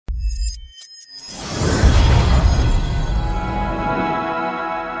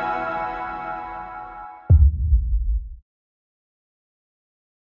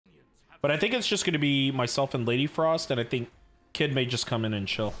But I think it's just going to be myself and Lady Frost, and I think Kid may just come in and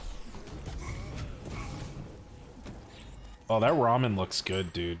chill. Oh, that ramen looks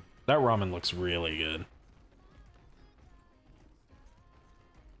good, dude. That ramen looks really good.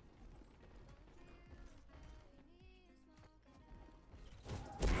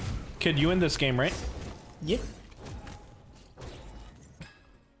 Kid, you in this game, right? Yep.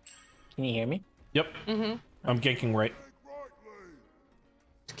 Can you hear me? Yep. Mm-hmm. I'm ganking right.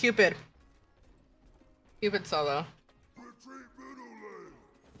 Cupid. Cupid solo.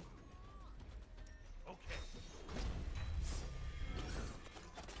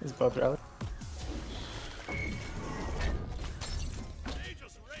 Is both rally?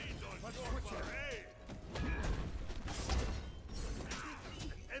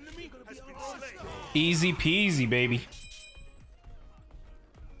 Easy peasy, baby.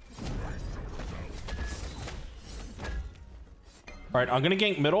 All right, I'm gonna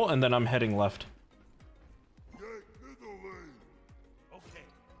gank middle, and then I'm heading left.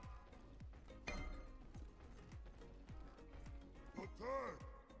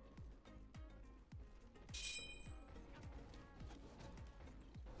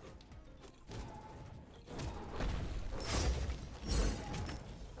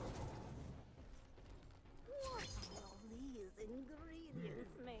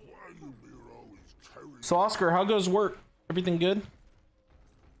 So Oscar, how goes work? Everything good?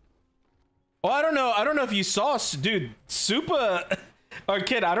 Well, I don't know if you saw, dude, Supa, or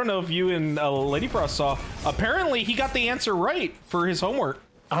Kid, I don't know if you and Lady Frost saw. Apparently, he got the answer right for his homework.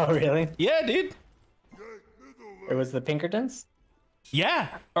 Oh, really? Yeah, dude. It was the Pinkertons? Yeah.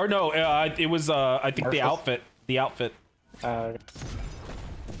 Or no, it was, I think the outfit. The outfit.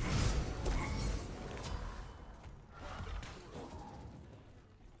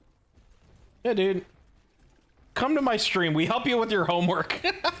 Yeah, dude. Come to my stream. We help you with your homework.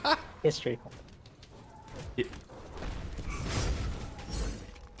 History. Yeah.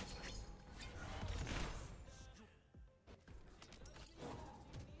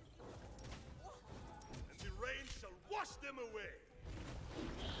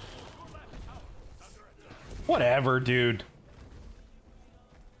 Whatever, dude.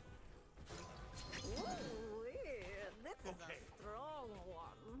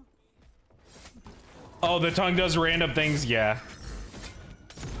 Oh, the tongue does random things, yeah.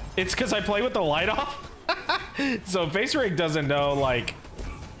 It's because I play with the light off. So Face Rig doesn't know, like,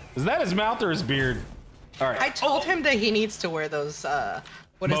 is that his mouth or his beard? All right. I told him that he needs to wear those,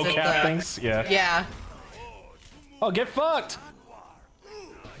 what is it? Mocap things? Yeah. Yeah. Oh, get fucked.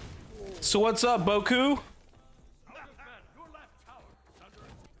 So what's up, Boku?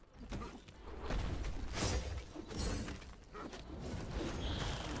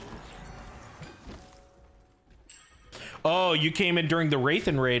 Oh, you came in during the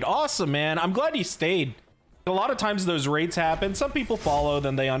Wraithen raid. Awesome, man. I'm glad you stayed. A lot of times those raids happen. Some people follow,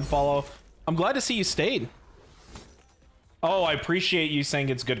 then they unfollow. I'm glad to see you stayed. Oh, I appreciate you saying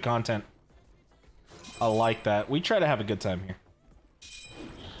it's good content. I like that. We try to have a good time here.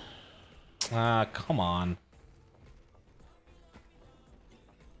 Ah, come on.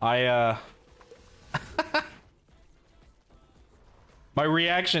 My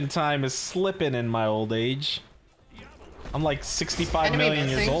reaction time is slipping in my old age. I'm like 65 million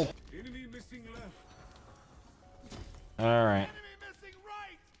years old. All right.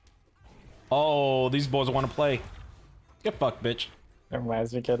 Oh, these boys want to play. Get fucked, bitch. That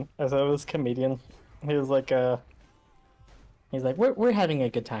reminds me, Kid. I saw this comedian. He was like, we're having a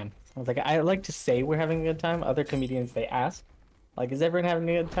good time. I was like, I like to say we're having a good time. Other comedians, they ask, like, is everyone having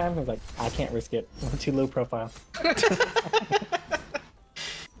a good time? I was like, I can't risk it. I'm too low profile.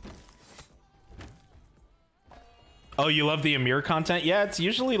 Oh, you love the Ymir content? Yeah, it's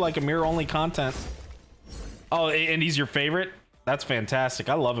usually like Ymir only content. Oh, and he's your favorite? That's fantastic.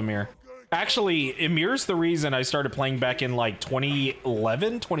 I love Ymir. Actually, Ymir's the reason I started playing back in like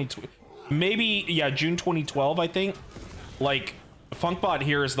 2011, 2012, maybe, yeah, June 2012, I think. Like, Funkbot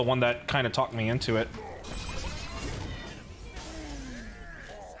here is the one that kind of talked me into it.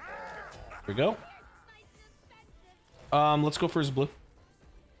 Here we go. Let's go for his blue.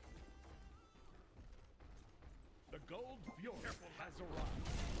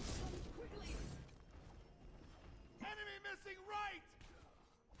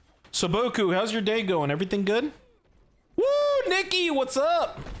 So Boku, how's your day going? Everything good? Woo, Nikki, what's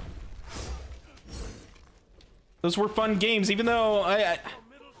up? Those were fun games, even though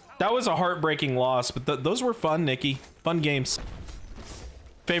that was a heartbreaking loss, but those were fun, Nikki. Fun games.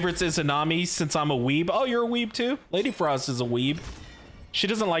 Favorites is Anami, since I'm a weeb. Oh, you're a weeb too? Lady Frost is a weeb. She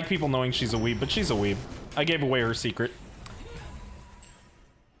doesn't like people knowing she's a weeb, but she's a weeb. I gave away her secret.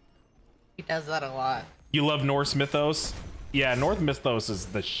 Does that a lot. You love Norse mythos? Yeah, Norse mythos is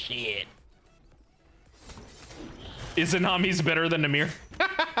the shit. Is Inami's better than Ymir?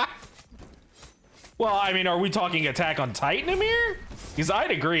 Well, I mean, are we talking Attack on Titan Ymir? Because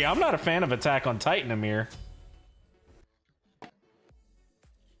I'd agree, I'm not a fan of Attack on Titan Ymir.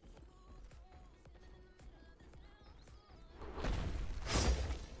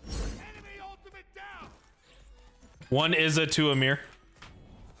 One is a two Ymir.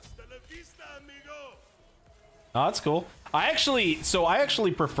 Oh, that's cool. I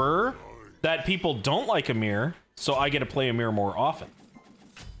actually prefer that people don't like Ymir, so I get to play Ymir more often.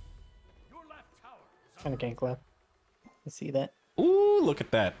 Kind of gank left. I see that. Ooh, look at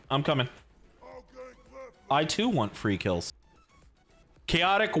that. I'm coming. I too want free kills.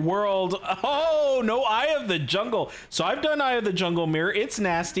 Chaotic World. Oh, no Eye of the Jungle. So I've done Eye of the Jungle Mirror. It's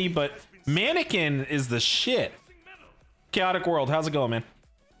nasty, but Mannequin is the shit. Chaotic World, how's it going, man?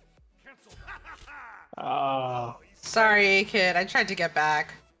 Sorry, kid. I tried to get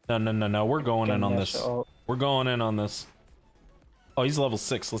back. No. We're going in on this. Ult. We're going in on this. Oh, he's level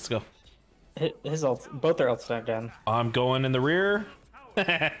 6. Let's go. His ult, both their ults are done. I'm going in the rear.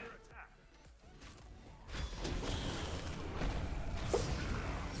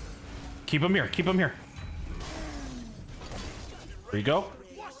 Keep him here. Keep him here. There you go.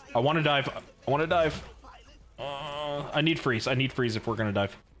 I want to dive. I want to dive. I need freeze. I need freeze if we're gonna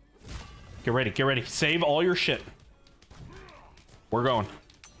dive. Get ready. Get ready. Save all your shit. We're going.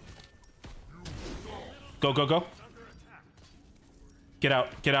 Go, go, go. Get out.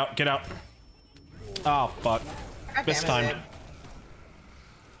 Get out. Get out. Oh, fuck. This time.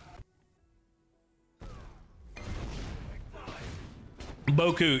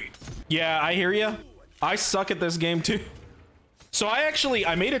 Boku. Yeah, I hear ya. I suck at this game too. So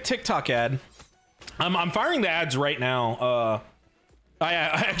I made a TikTok ad. I'm firing the ads right now. I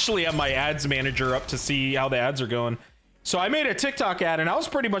actually have my ads manager up to see how the ads are going. So I made a TikTok ad and I was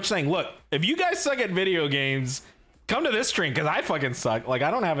pretty much saying, look, if you guys suck at video games, come to this stream because I fucking suck. Like, I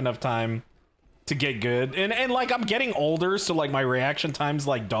don't have enough time to get good. And like, I'm getting older, so like my reaction time's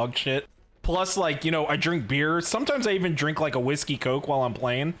like dog shit. Plus, like, you know, I drink beer. Sometimes I even drink like a whiskey Coke while I'm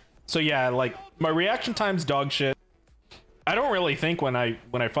playing. So yeah, like my reaction time's dog shit. I don't really think when I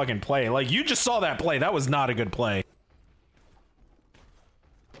fucking play. Like, you just saw that play. That was not a good play.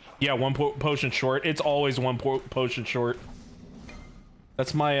 Yeah, one potion short. It's always one potion short.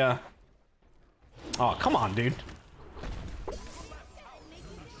 That's my, Oh, come on, dude.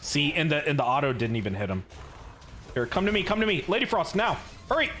 See, and the auto didn't even hit him. Here, come to me, come to me. Lady Frost, now.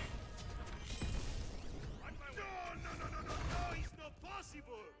 Hurry!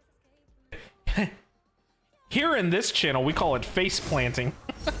 Here in this channel, we call it face planting.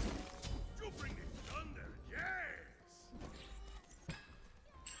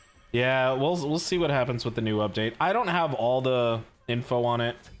 Yeah, we'll see what happens with the new update. I don't have all the info on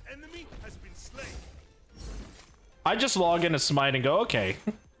it. I just log into Smite and go, okay.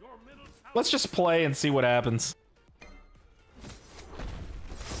 Let's just play and see what happens.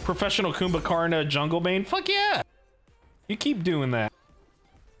 Professional Kumbhakarna jungle main? Fuck yeah! You keep doing that.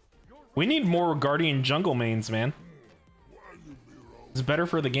 We need more Guardian jungle mains, man. It's better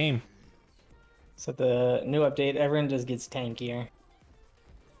for the game. So the new update, everyone just gets tankier.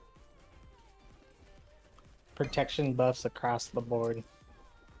 Protection buffs across the board.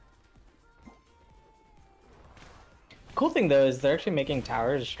 Cool thing though is they're actually making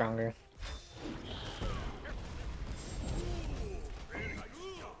towers stronger.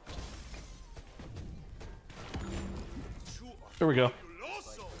 Here we go.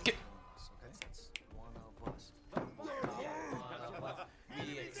 Get.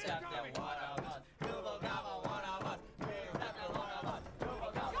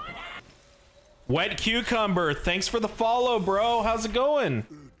 Wet Cucumber, thanks for the follow, bro. How's it going?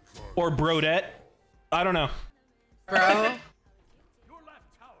 Or Brodette. I don't know. Bro.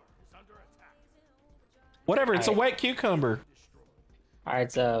 Whatever, it's a wet cucumber.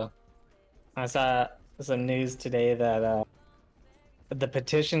 Alright, so I saw some news today that the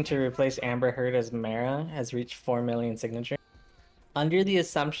petition to replace Amber Heard as Mara has reached 4 million signatures. Under the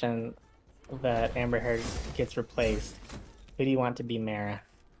assumption that Amber Heard gets replaced, who do you want to be Mara?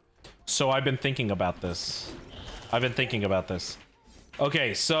 So I've been thinking about this.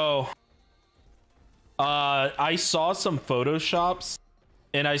 Okay, so I saw some photoshops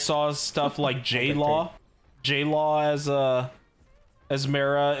and I saw stuff like J-Law. J-Law as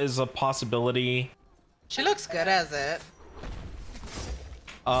Mara is a possibility. She looks good as it.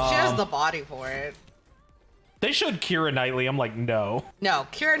 She has the body for it. They showed Keira Knightley. I'm like, no. No,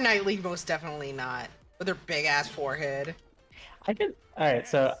 Keira Knightley most definitely not. With her big ass forehead. All right,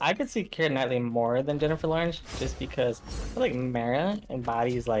 so I could see Keira Knightley more than Jennifer Lawrence, just because I feel like Mara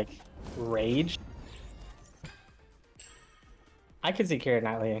embodies like rage. I could see Keira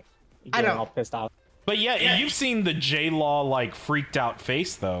Knightley getting all pissed off. But yeah, you've seen the J-Law like freaked out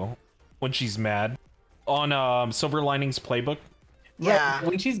face though when she's mad on Silver Linings Playbook. Yeah,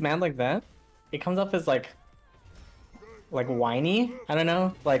 when she's mad like that, it comes off as like whiny. I don't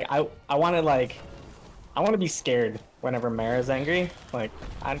know. Like I want to be scared whenever Mara's angry. Like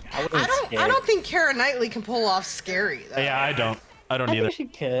I don't think Keira Knightley can pull off scary though. Yeah, I don't either. I think she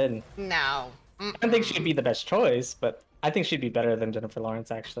could. No. I don't think she'd be the best choice, but I think she'd be better than Jennifer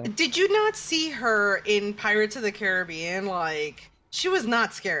Lawrence, actually. Did you not see her in Pirates of the Caribbean? Like, she was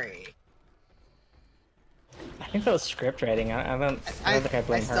not scary. I think that was script writing. I don't think I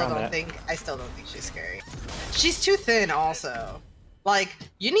blame her on that. I still don't think she's scary. She's too thin, also. Like,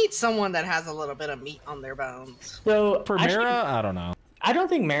 you need someone that has a little bit of meat on their bones. So for Mara, I don't know. I don't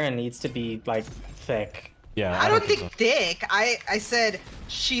think Mara needs to be like thick. Yeah, I don't think thick. I said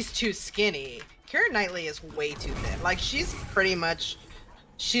she's too skinny. Keira Knightley is way too thin. Like, she's pretty much...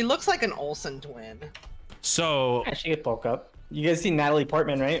 She looks like an Olsen twin. So... Yeah, she could bulk up. You guys see Natalie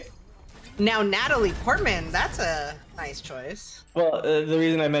Portman, right? Now, Natalie Portman, that's a nice choice. Well, the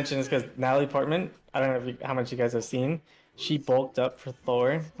reason I mentioned is because Natalie Portman, I don't know how much you guys have seen, she bulked up for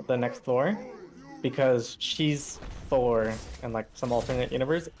Thor, the next Thor, because she's Thor in, like, some alternate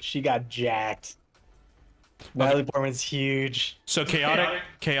universe. She got jacked. Natalie Portman's huge. So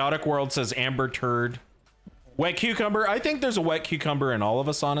chaotic world says Amber Turd. Wet cucumber. I think there's a wet cucumber in all of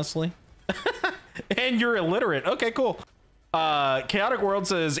us, honestly. And you're illiterate. Okay, cool. Chaotic world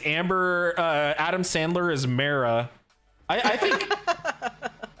says Amber. Adam Sandler is Mara. I think.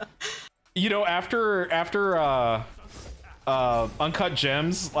 You know, after Uncut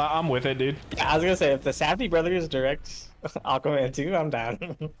Gems, I'm with it, dude. Yeah, I was gonna say if the Safdie brothers direct Aquaman 2, I'm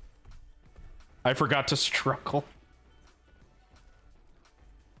down. I forgot to struggle.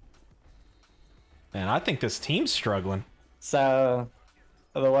 Man, I think this team's struggling. So,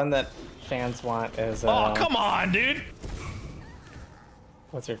 the one that fans want is... oh, come on, dude!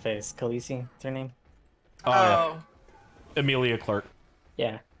 What's her face? Khaleesi? What's her name? Oh. Yeah. Emilia Clarke.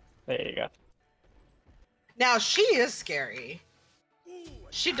 Yeah, there you go. Now, she is scary.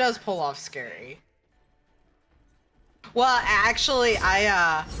 She does pull off scary. Well, actually,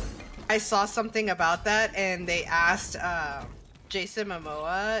 I saw something about that, and they asked Jason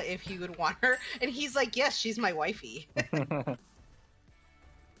Momoa if he would want her, and he's like, yes, she's my wifey.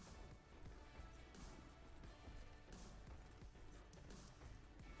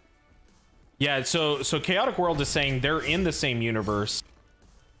 Yeah, so Chaotic World is saying they're in the same universe.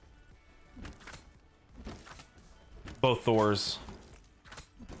 Both Thors.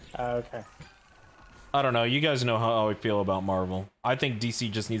 Okay. I don't know. You guys know how I feel about Marvel. I think DC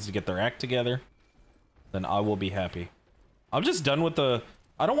just needs to get their act together. Then I will be happy. I'm just done with the...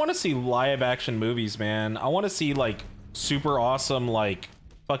 I don't want to see live action movies, man. I want to see, like, super awesome, like,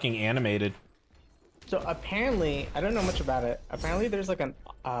 fucking animated. So apparently, I don't know much about it. Apparently there's like a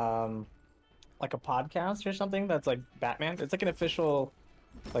podcast or something that's like Batman. It's like an official,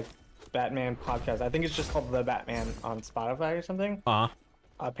 like, Batman podcast. I think it's just called The Batman on Spotify or something.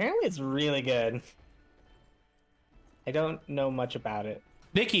 Apparently it's really good. I don't know much about it.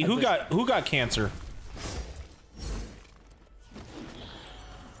 Nikki, who got cancer?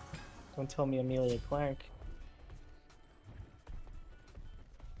 Don't tell me Emilia Clarke.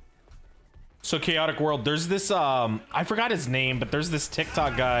 So Chaotic World, there's this I forgot his name, but there's this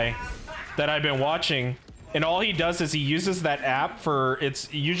TikTok guy that I've been watching, and all he does is he uses that app for,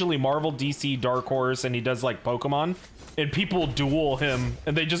 it's usually Marvel, DC, Dark Horse, and he does like Pokemon, and people duel him,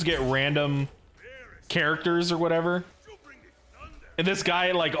 and they just get random characters or whatever. And this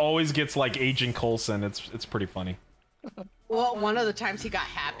guy like always gets like Agent Coulson. It's pretty funny. Well, one of the times he got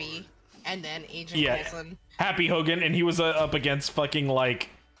Happy, and then Agent Coulson. Happy Hogan, and he was up against fucking like,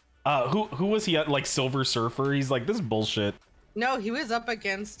 who was he at, like Silver Surfer? He's like, this is bullshit. No, he was up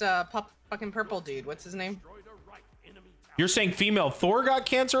against fucking purple dude. What's his name? You're saying female Thor got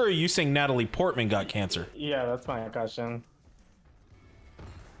cancer, or are you saying Natalie Portman got cancer? Yeah, that's my question.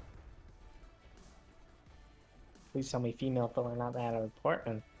 Please tell me female Thor, not Natalie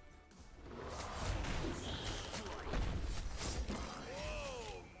Portman.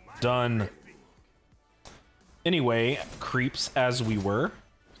 Done. Anyway, creeps as we were.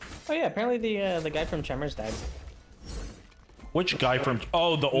 Oh yeah, apparently the guy from Tremors died. Which guy from?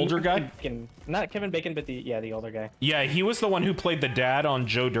 Oh, the older guy? Not Kevin Bacon, but the older guy. Yeah, he was the one who played the dad on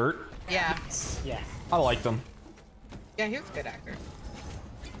Joe Dirt. Yeah. Yeah. I liked him. Yeah, he was a good actor.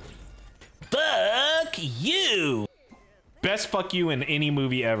 Fuck you. Best fuck you in any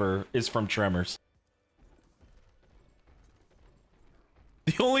movie ever is from Tremors.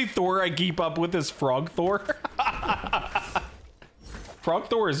 The only Thor I keep up with is Frog Thor. Frog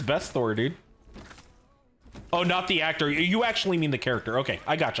Thor is best Thor, dude. Oh, not the actor. You actually mean the character. Okay,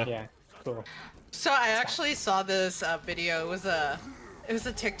 I gotcha. Yeah, cool. So I actually saw this video. It was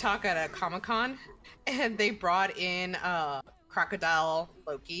a TikTok at a Comic-Con, and they brought in Crocodile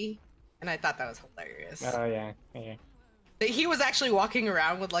Loki, and I thought that was hilarious. Oh yeah, yeah. He was actually walking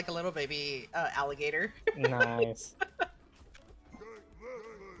around with like a little baby alligator. Nice.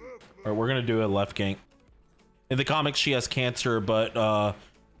 All right, we're gonna do a left gank. In the comics, she has cancer, but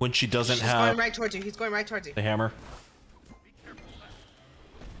when she doesn't He's have going right towards you. He's going right towards you. the hammer.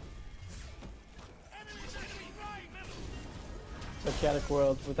 So Chaotic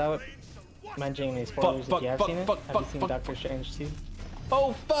World, without mentioning any spoilers, if you have seen it, have you seen Doctor Strange 2?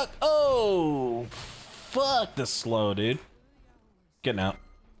 Oh fuck! Oh fuck! This slow, dude. Getting out.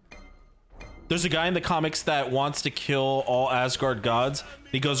 There's a guy in the comics that wants to kill all Asgard gods.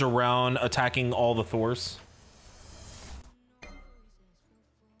 He goes around attacking all the Thors.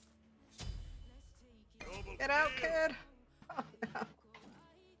 Get out, kid! Oh, no.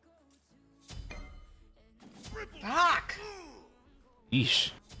 Fuck!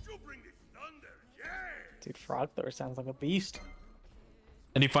 Yeesh. Dude, Frog Thor sounds like a beast.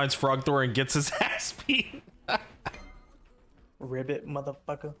 And he finds Frog Thor and gets his ass beat. Ribbit,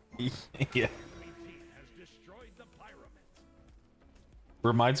 motherfucker. Yeah.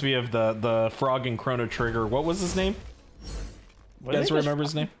 Reminds me of the frog in Chrono Trigger. What was his name? You guys remember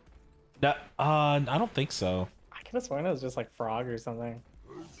his name? No, I don't think so. I could have sworn it was just like Frog or something.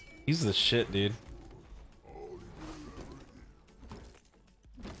 He's the shit, dude.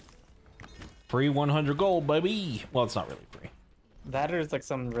 Free 100 gold, baby. Well, it's not really free. That or it's like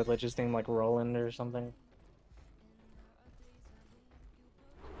some religious name like Roland or something.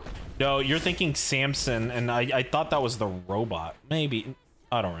 No, you're thinking Samson, and I thought that was the robot. Maybe.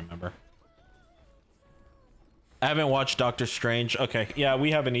 I don't remember. I haven't watched Doctor Strange. Okay, yeah,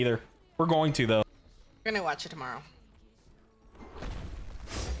 we haven't either. We're going to, though. We're gonna watch it tomorrow.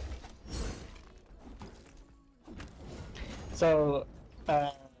 So,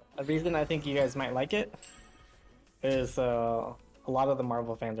 a reason I think you guys might like it is a lot of the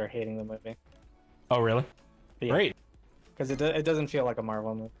Marvel fans are hating the movie. Oh, really? Yeah. Great. Because it doesn't feel like a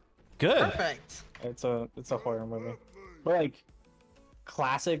Marvel movie. Good. Perfect. It's a horror movie. But like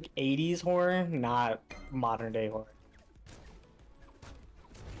classic 80s horror, not modern day horror.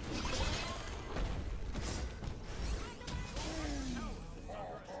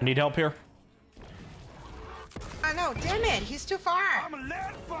 Need help here? I know, damn it, he's too far. I'm a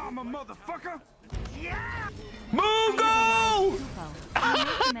lead farmer, motherfucker. Yeah. Moogle!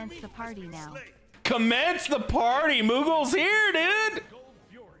 Commence the party now. Commence the party! Moogle's here, dude!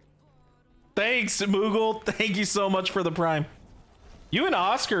 Thanks, Moogle. Thank you so much for the prime. You and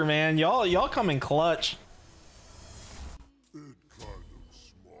Oscar, man, y'all come in clutch.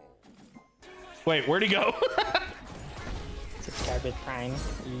 Wait, where'd he go? Subscribe with Prime.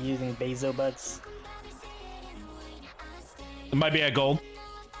 You're using Bezo Butts. It might be at gold.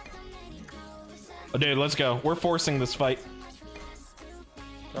 Oh, dude, let's go. We're forcing this fight.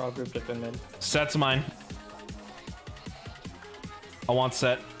 They're all grouped up in mid. Set's mine. I want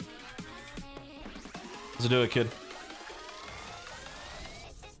set. Let's do it, kid.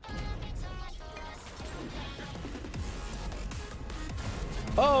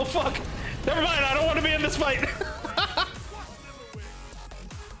 Oh, fuck. Never mind. I don't want to be in this fight.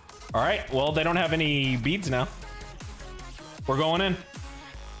 All right. Well, they don't have any beads now. We're going in.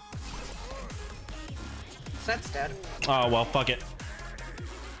 That's dead. Oh, well, fuck it.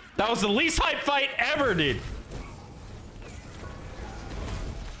 That was the least hype fight ever, dude.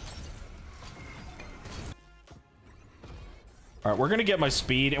 All right, we're gonna get my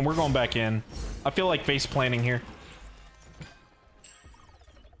speed and we're going back in. I feel like face planting here.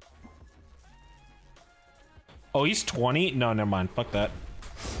 Oh, he's 20? No, never mind. Fuck that.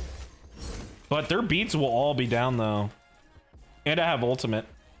 But their beats will all be down though. And I have ultimate.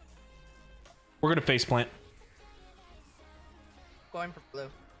 We're gonna face plant. Going for blue.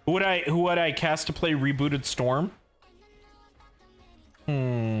 Who would I cast to play Rebooted Storm?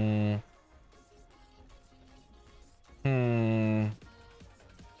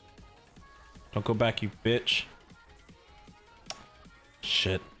 Don't go back, you bitch.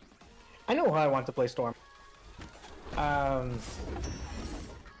 Shit. I know who I want to play Storm.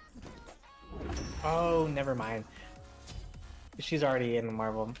 Oh, never mind. She's already in the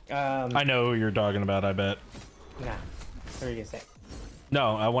Marvel. I know who you're talking about, I bet. Nah. What are you gonna say?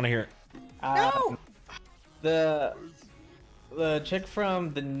 No, I want to hear it. No! The the chick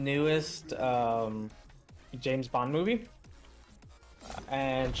from the newest James Bond movie.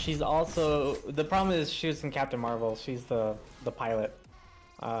 And she's also, the problem is she was in Captain Marvel. She's the pilot.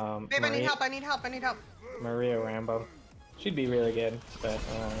 Babe, I need help, I need help, I need help. Maria Rambo. She'd be really good, but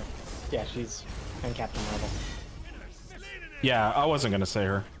yeah, she's in Captain Marvel. Yeah, I wasn't gonna say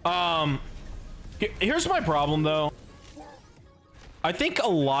her. Here's my problem though. I think a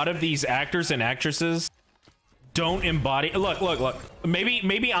lot of these actors and actresses don't embody. Look.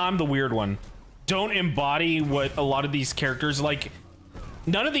 Maybe I'm the weird one. Don't embody what a lot of these characters like.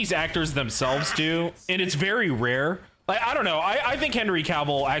 None of these actors themselves do, and it's very rare. Like, I don't know. I think Henry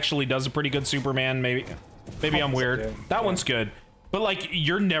Cavill actually does a pretty good Superman. Maybe I'm weird. That one's good. But like,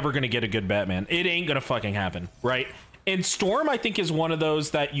 you're never gonna get a good Batman. It ain't gonna fucking happen, right? And Storm, I think, is one of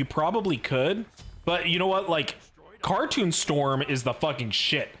those that you probably could. But you know what? Like, cartoon Storm is the fucking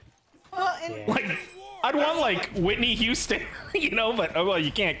shit. Well, and Like, I'd want like Whitney Houston, you know, but oh well,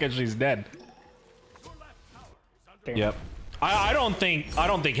 you can't because she's dead. Yep. I don't think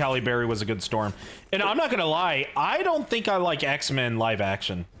Halle Berry was a good Storm, and I'm not gonna lie, I don't think I like X-Men live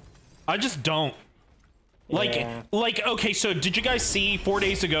action. I just don't. Like, okay, so did you guys see 4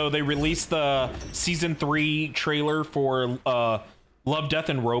 days ago they released the season 3 trailer for Love, Death,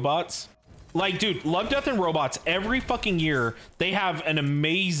 and Robots? Like, dude, Love, Death, and Robots, every fucking year they have an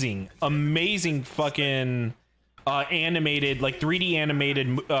amazing fucking animated, like 3D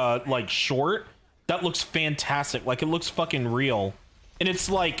animated like short that looks fantastic. Like, it looks fucking real. And it's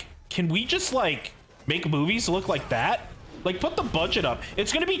like, can we just like make movies look like that? Like, put the budget up.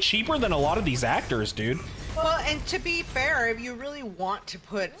 It's gonna be cheaper than a lot of these actors, dude. well, and to be fair, if you really want to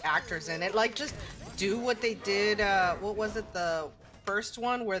put actors in it, like just do what they did. What was it? The first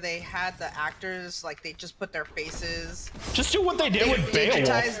one where they had the actors, like they just put their faces. Just do what they did with Digitize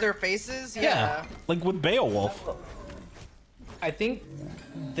Beowulf. their faces. Yeah, like with Beowulf. I think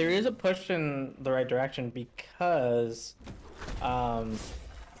there is a push in the right direction because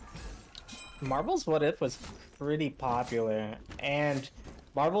Marvel's What If was pretty popular, and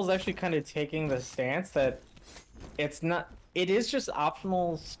Marvel's actually kind of taking the stance that it's not, it is just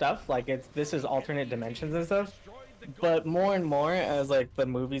optional stuff, like this is alternate dimensions and stuff, but more and more as like the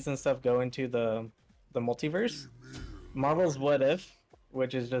movies and stuff go into the multiverse, Marvel's What If,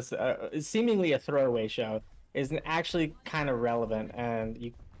 which is just seemingly a throwaway show, is actually kind of relevant,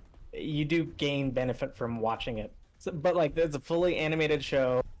 and you do gain benefit from watching it. So, but like, there's a fully animated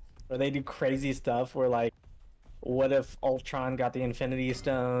show where they do crazy stuff. Where like, what if Ultron got the Infinity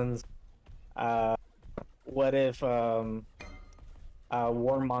Stones? What if Warmonger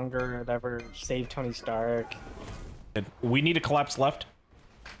or whatever saved Tony Stark? We need a collapse left.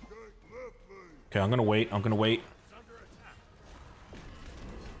 Okay, I'm gonna wait.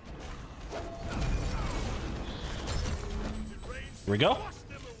 Here we go.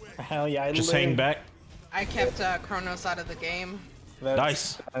 Hell yeah! Just hang back. I kept Kronos out of the game.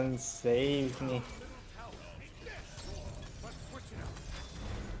 Nice. And saved me.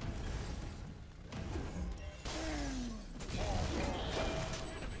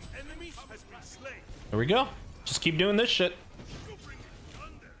 There we go. Just keep doing this shit.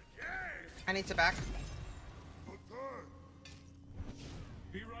 I need to back.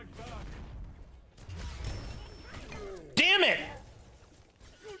 Damn it!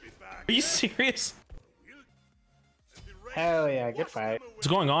 Are you serious? Hell yeah! Good fight. What's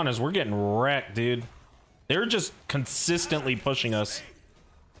going on is we're getting wrecked, dude. They're just consistently pushing us.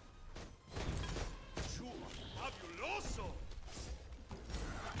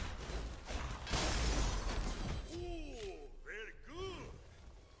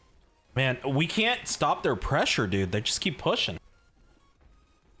 Man, we can't stop their pressure, dude. They just keep pushing.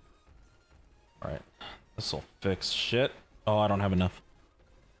 Alright. This'll fix shit. Oh, I don't have enough.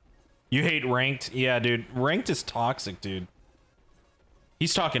 You hate ranked? Yeah, dude. Ranked is toxic, dude.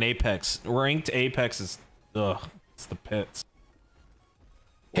 He's talking Apex. Ranked Apex is... Ugh. It's the pits.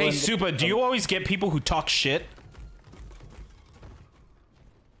 Hey, Well, Supa, do you always get people who talk shit?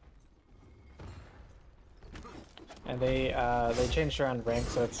 And they changed around rank,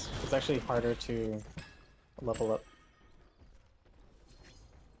 so it's actually harder to level up.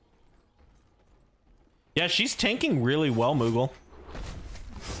 Yeah, she's tanking really well, Moogle.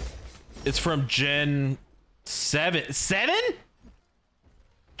 It's from Gen 7. 7?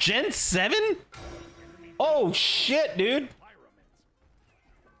 Gen 7? Oh, shit, dude.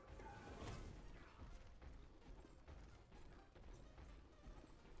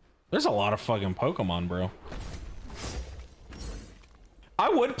 There's a lot of fucking Pokemon, bro. I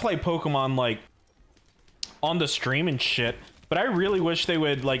would play Pokemon, like, on the stream and shit, but I really wish they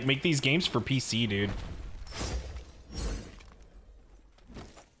would, like, make these games for PC, dude.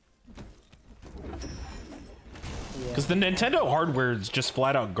 the Nintendo hardware is just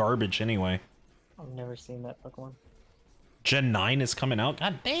flat out garbage anyway. I've never seen that Pokemon. Gen 9 is coming out.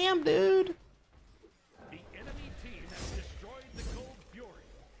 God damn, dude. The enemy team has destroyed the Gold Fury.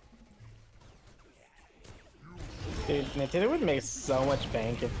 Dude, Nintendo would make so much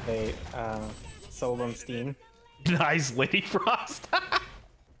bank if they sold on Steam. Nice, Lady Frost. That's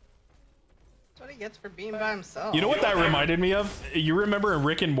what he gets for being by himself. You know what that reminded me of? You remember in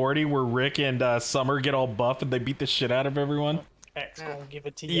Rick and Morty where Rick and Summer get all buff and they beat the shit out of everyone? X gonna give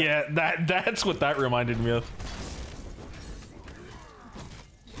it to you. Yeah, that's what that reminded me of.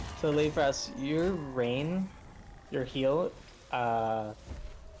 So, Lady Frost, your rain, your heal, that's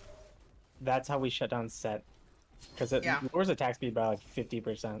how we shut down set. Because it lowers attack speed by like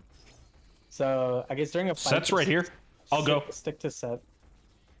 50%. So, I guess during a fight... Set's right here. I'll go. Stick to set.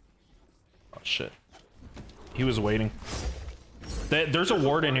 Oh, shit. He was waiting. There's a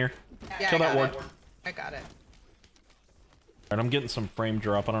ward in here. Yeah, Kill that ward. I got it. Alright, I'm getting some frame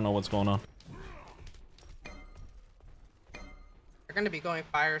drop. I don't know what's going on. They're gonna be going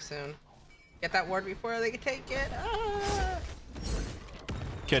fire soon. Get that ward before they can take it. Ah!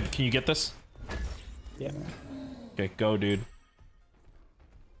 Kid, can you get this? Yeah. Okay, go, dude.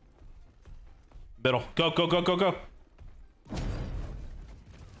 Middle. Go, go, go, go, go.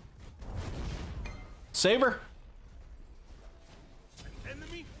 Save her.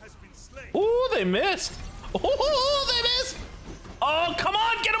 Enemy has been slain. Ooh, they missed. Ooh, they missed. Oh, come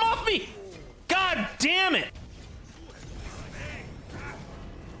on, get him off me. God damn it.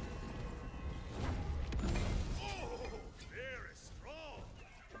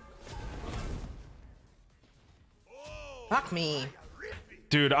 Fuck me.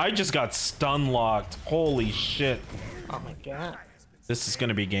 Dude, I just got stun locked. Holy shit. Oh my god. This is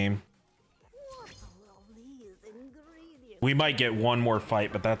gonna be game. We might get one more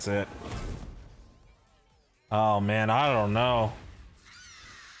fight, but that's it. Oh man, I don't know.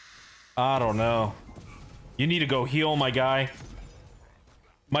 I don't know. You need to go heal, my guy.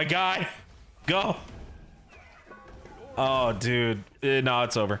 My guy, go. Oh, dude. No,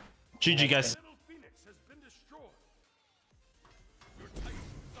 it's over. GG, guys. Metal Phoenix has been destroyed. Your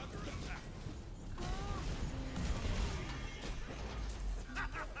Titan's under attack.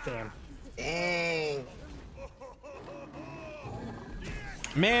 Damn. Dang.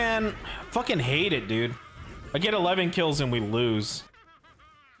 Man, fucking hate it, dude. I get 11 kills and we lose.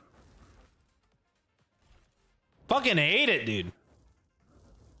 Fucking hate it, dude.